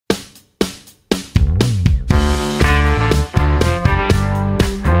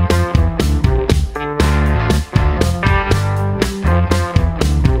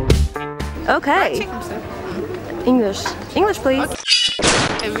Okay. English. English, please.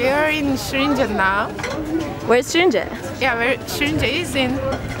 Okay. We are in Şirince now. Where's Şirince? Yeah, where Şirince is in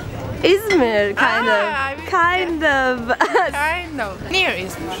İzmir, kind of. Kind of. Near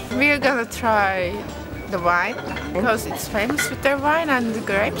Izmir. We're gonna try the wine because it's famous with their wine and the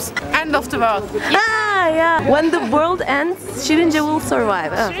grapes. End of the world. Ah, yeah. When the world ends, Şirince will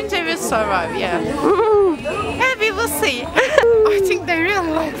survive. Oh. Şirince will survive, yeah. Yeah, we will see. I think they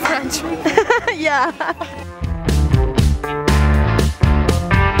really like French. Yeah.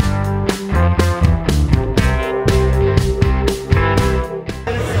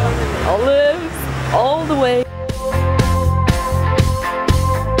 Olives all the way.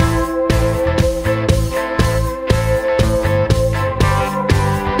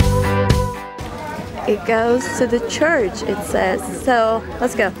 It goes to the church, it says. So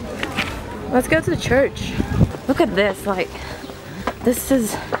let's go. Let's go to the church. Look at this, like this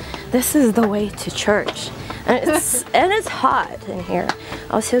is the way to church. And it's hot in here.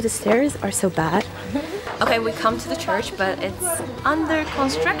 Also the stairs are so bad. Okay, we come to the church, but it's under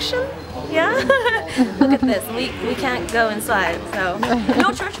construction. Yeah. Look at this. We can't go inside, so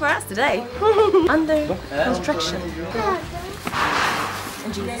no church for us today. Under construction.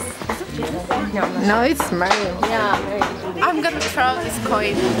 And Jesus. Is it Jesus? No, it's Mary. Yeah, Mary. I'm gonna throw this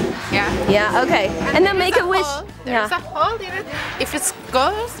coin. Yeah. Yeah. Okay. And then make a wish. There's a hole in it. If it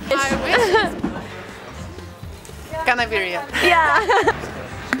goes, my wish is gonna be real. Yeah.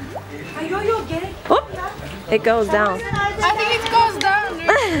 Oop. It goes down. I think it goes down.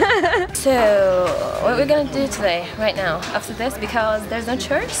 So, what we're gonna do today, right now, after this, because there's no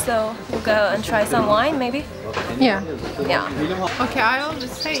church, so we'll go and try some wine, maybe? Yeah. Yeah. Okay, I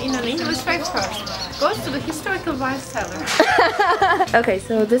always say in an English way first. Goes to the historical wine cellar. Okay,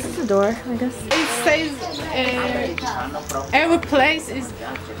 so this is the door, I guess. It says every place is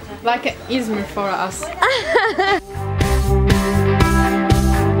like an Izmir for us.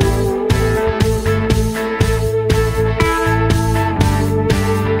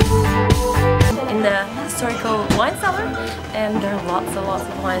 Historical wine cellar, and there are lots of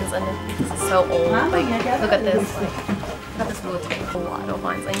wines, and this is so old. Like, look at this. Look at this wood. A lot of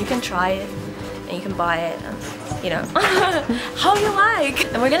wines, and you can try it, and you can buy it, and you know, how you like.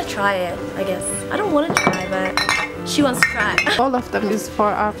 And we're gonna try it, I guess. I don't want to try, but she wants to try. All of them is for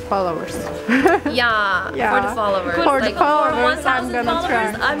our followers. Yeah, for the followers. For like, the followers, for 1,000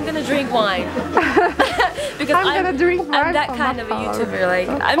 followers, I'm gonna drink wine. Because I'm gonna drink wine. I'm that kind of a YouTuber. Like,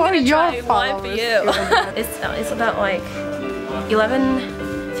 I'm gonna try wine for you. It's about like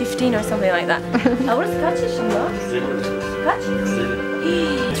 11, 15 or something like that. What is kaç yaşında? Kaç?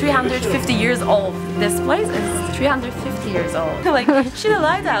 350 years old. This place is 350 years old. Like, she's a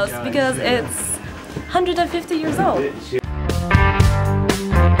lighthouse because it's 150 years old.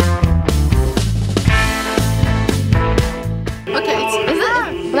 Okay, is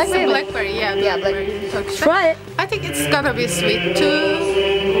it blackberry? Blackberry, yeah. Yeah, blackberry. Try it. I think it's gonna be sweet too.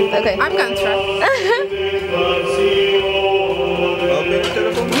 Okay. I'm gonna try.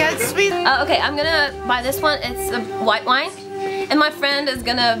 Yeah, it's sweet. Okay, I'm gonna buy this one. It's a white wine. And my friend is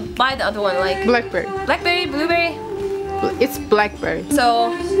gonna buy the other one, like Blackberry. Blackberry, blueberry. It's blackberry.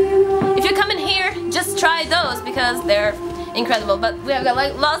 So if you come in here, just try those because they're incredible. But we have got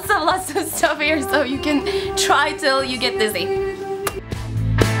like lots of stuff here, so you can try till you get dizzy.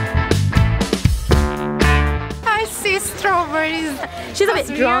 I see strawberries. She's a bit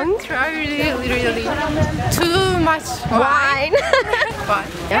drunk. Try really too much wine. But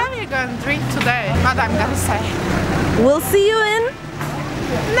yeah, we're gonna drink today. But I'm gonna say We'll see you in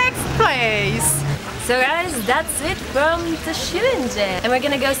next place. So guys, that's it from the Şirince. And we're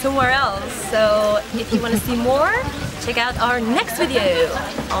gonna go somewhere else. So if you want to see more, check out our next video.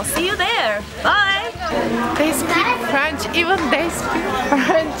 I'll see you there. Bye! They speak French, even they speak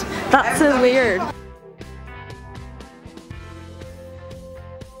French. That's so weird.